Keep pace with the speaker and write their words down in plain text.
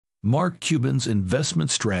Mark Cuban's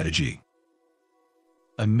investment strategy.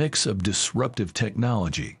 A mix of disruptive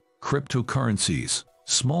technology, cryptocurrencies,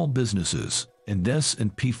 small businesses, and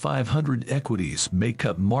S&P 500 equities make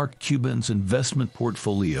up Mark Cuban's investment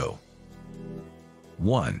portfolio.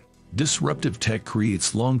 1. Disruptive tech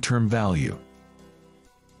creates long-term value.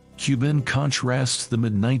 Cuban contrasts the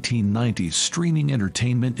mid-1990s streaming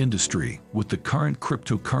entertainment industry with the current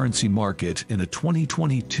cryptocurrency market in a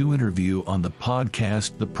 2022 interview on the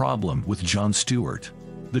podcast The Problem with Jon Stewart.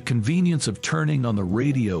 The convenience of turning on the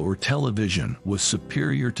radio or television was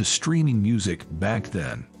superior to streaming music back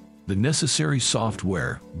then. The necessary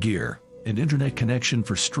software, gear, and internet connection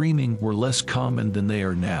for streaming were less common than they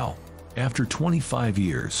are now. After 25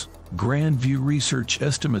 years, Grand View Research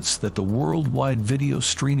estimates that the worldwide video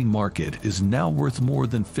streaming market is now worth more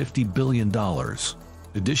than $50 billion.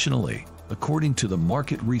 Additionally, according to the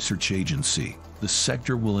market research agency, the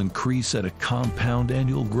sector will increase at a compound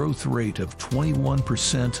annual growth rate of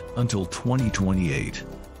 21% until 2028.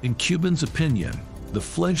 In Cuban's opinion, the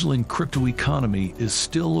fledgling crypto economy is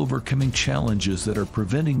still overcoming challenges that are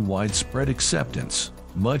preventing widespread acceptance,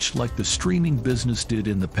 much like the streaming business did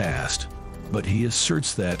in the past. But he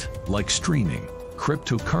asserts that, like streaming,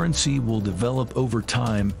 cryptocurrency will develop over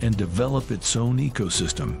time and develop its own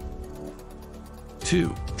ecosystem.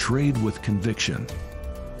 2. Trade with conviction.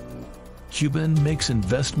 Cuban makes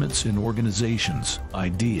investments in organizations,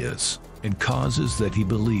 ideas, and causes that he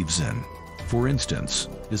believes in. For instance,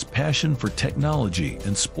 his passion for technology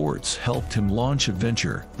and sports helped him launch a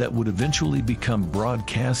venture that would eventually become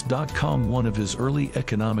Broadcast.com, one of his early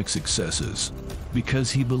economic successes.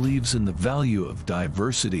 Because he believes in the value of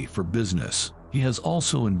diversity for business, he has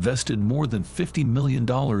also invested more than $50 million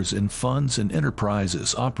in funds and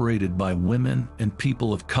enterprises operated by women and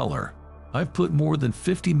people of color. I've put more than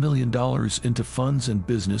 $50 million into funds and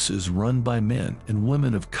businesses run by men and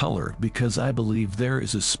women of color because I believe there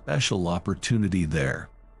is a special opportunity there.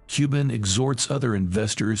 Cuban exhorts other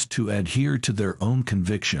investors to adhere to their own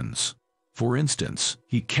convictions. For instance,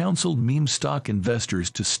 he counseled meme stock investors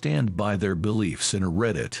to stand by their beliefs in a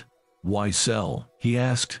Reddit. Why sell? He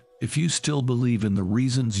asked, if you still believe in the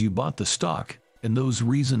reasons you bought the stock, and those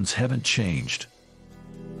reasons haven't changed.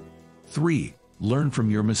 3. Learn from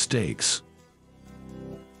your mistakes.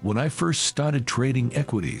 When I first started trading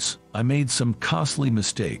equities, I made some costly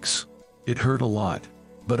mistakes. It hurt a lot,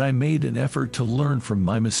 but I made an effort to learn from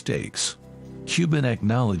my mistakes. Cuban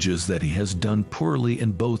acknowledges that he has done poorly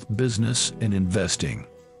in both business and investing,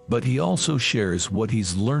 but he also shares what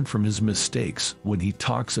he's learned from his mistakes when he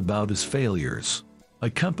talks about his failures. A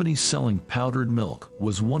company selling powdered milk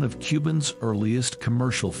was one of Cuban's earliest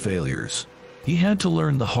commercial failures. He had to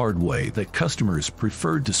learn the hard way that customers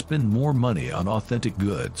preferred to spend more money on authentic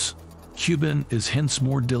goods. Cuban is hence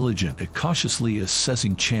more diligent at cautiously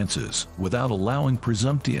assessing chances without allowing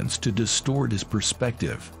presumptions to distort his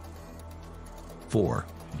perspective. 4.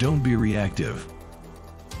 Don't be reactive.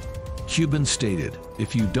 Cuban stated,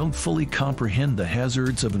 if you don't fully comprehend the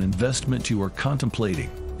hazards of an investment you are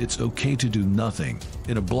contemplating, it's okay to do nothing,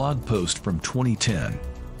 in a blog post from 2010.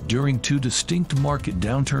 During two distinct market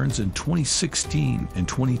downturns in 2016 and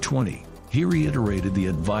 2020, he reiterated the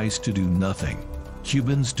advice to do nothing.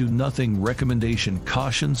 Cuban's do nothing recommendation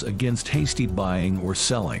cautions against hasty buying or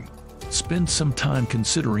selling. Spend some time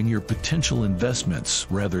considering your potential investments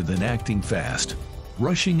rather than acting fast.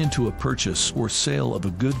 Rushing into a purchase or sale of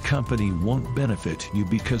a good company won't benefit you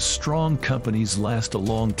because strong companies last a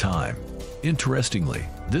long time. Interestingly,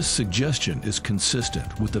 this suggestion is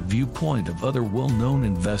consistent with the viewpoint of other well-known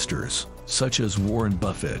investors, such as Warren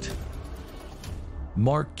Buffett.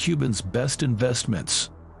 Mark Cuban's best investments.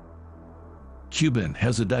 Cuban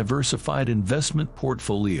has a diversified investment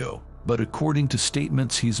portfolio, but according to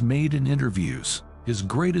statements he's made in interviews, his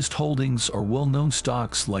greatest holdings are well-known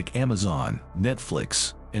stocks like Amazon,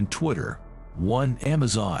 Netflix, and Twitter. 1.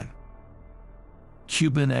 Amazon.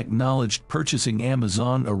 Cuban acknowledged purchasing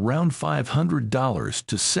Amazon around $500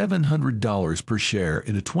 to $700 per share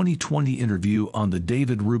in a 2020 interview on The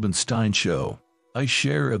David Rubenstein Show. A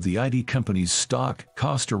share of the IT company's stock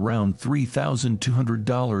cost around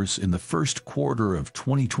 $3,200 in the first quarter of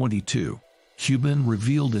 2022. Cuban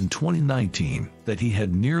revealed in 2019 that he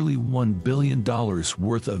had nearly $1 billion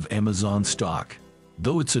worth of Amazon stock.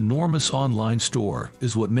 Though its enormous online store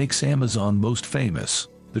is what makes Amazon most famous,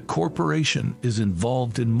 the corporation is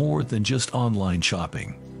involved in more than just online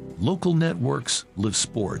shopping. Local networks, live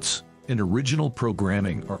sports, and original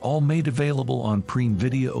programming are all made available on Prime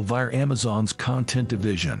Video via Amazon's content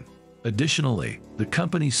division. Additionally, the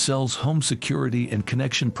company sells home security and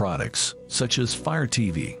connection products such as Fire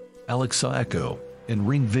TV, Alexa Echo, and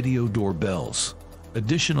Ring video doorbells.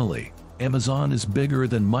 Additionally, Amazon is bigger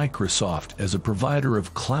than Microsoft as a provider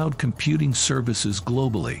of cloud computing services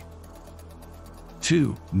globally.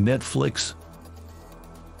 2. Netflix.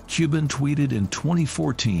 Cuban tweeted in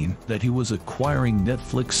 2014 that he was acquiring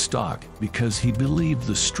Netflix stock because he believed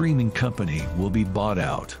the streaming company will be bought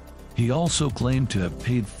out. He also claimed to have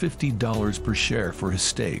paid $50 per share for his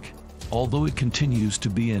stake. Although it continues to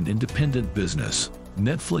be an independent business,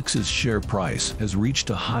 Netflix's share price has reached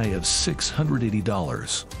a high of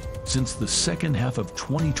 $680. Since the second half of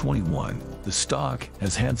 2021, the stock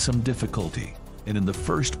has had some difficulty, and in the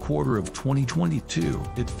first quarter of 2022,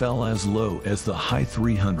 it fell as low as the high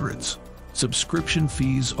 300s. Subscription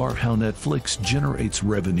fees are how Netflix generates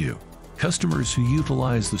revenue. Customers who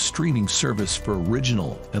utilize the streaming service for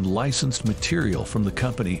original and licensed material from the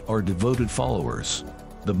company are devoted followers.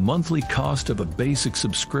 The monthly cost of a basic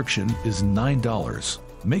subscription is $9,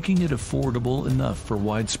 making it affordable enough for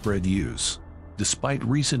widespread use. Despite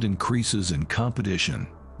recent increases in competition,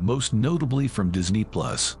 most notably from Disney+,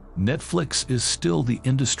 Netflix is still the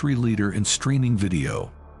industry leader in streaming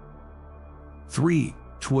video. 3.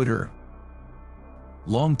 Twitter.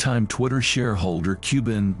 Longtime Twitter shareholder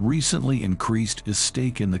Cuban recently increased his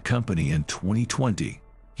stake in the company in 2020.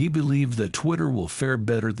 He believed that Twitter will fare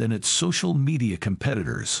better than its social media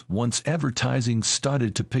competitors once advertising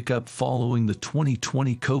started to pick up following the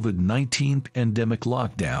 2020 COVID-19 pandemic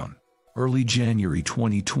lockdown. Early January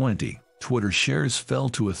 2020, Twitter shares fell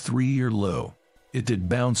to a 3-year low. It did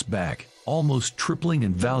bounce back, almost tripling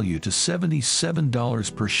in value to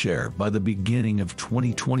 $77 per share by the beginning of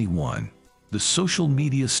 2021. The social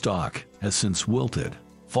media stock has since wilted,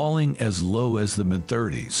 falling as low as the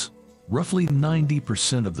mid-30s. Roughly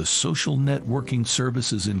 90% of the social networking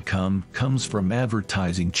services income comes from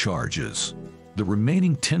advertising charges. The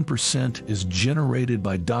remaining 10% is generated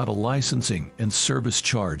by data licensing and service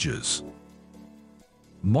charges.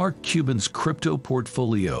 Mark Cuban's crypto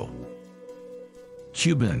portfolio.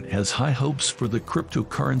 Cuban has high hopes for the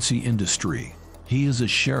cryptocurrency industry. He is a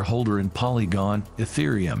shareholder in Polygon,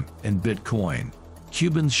 Ethereum, and Bitcoin.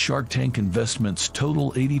 Cuban's Shark Tank investments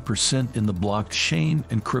total 80% in the blockchain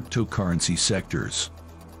and cryptocurrency sectors.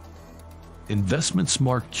 Investments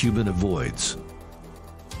Mark Cuban avoids.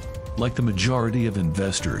 Like the majority of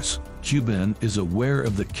investors, Cuban is aware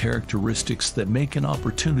of the characteristics that make an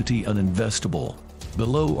opportunity uninvestable.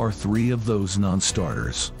 Below are 3 of those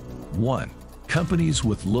non-starters. 1. Companies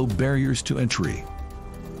with low barriers to entry.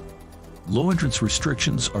 Low entrance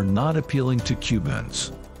restrictions are not appealing to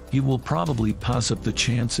Cubans. He will probably pass up the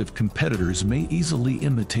chance if competitors may easily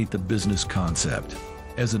imitate the business concept.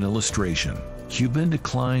 As an illustration, Cuban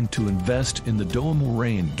declined to invest in the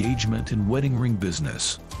Doamore engagement and wedding ring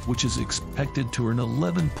business, which is expected to earn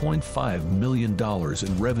 $11.5 million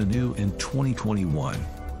in revenue in 2021.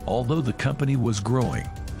 Although the company was growing,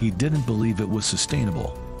 he didn't believe it was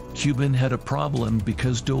sustainable. Cuban had a problem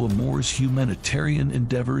because Doamore's humanitarian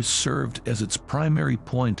endeavors served as its primary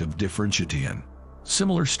point of differentiation.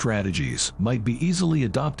 Similar strategies might be easily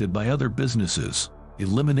adopted by other businesses,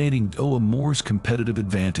 eliminating Doamore's competitive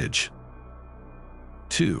advantage.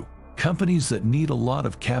 2. Companies that need a lot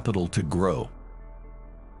of capital to grow.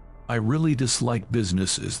 I really dislike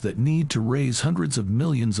businesses that need to raise hundreds of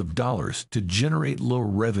millions of dollars to generate low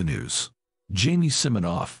revenues. Jamie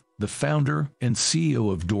Siminoff, the founder and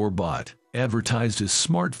CEO of Doorbot, advertised his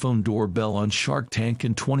smartphone doorbell on Shark Tank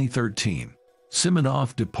in 2013.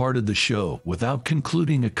 Siminoff departed the show without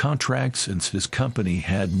concluding a contract since his company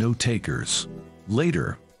had no takers.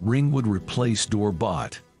 Later, Ring would replace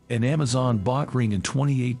Doorbot, and Amazon bought Ring in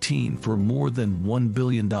 2018 for more than $1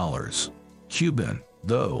 billion. Cuban,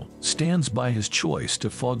 though, stands by his choice to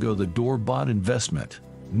forgo the Doorbot investment,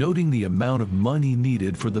 noting the amount of money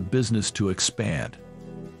needed for the business to expand.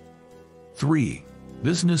 3.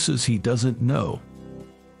 Businesses he doesn't know.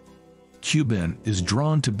 Cuban is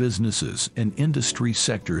drawn to businesses and industry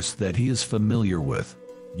sectors that he is familiar with.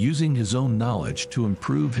 Using his own knowledge to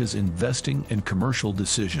improve his investing and commercial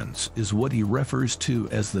decisions is what he refers to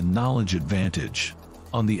as the knowledge advantage.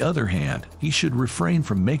 On the other hand, he should refrain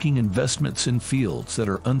from making investments in fields that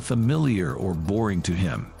are unfamiliar or boring to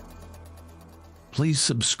him. Please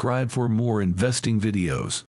subscribe for more investing videos.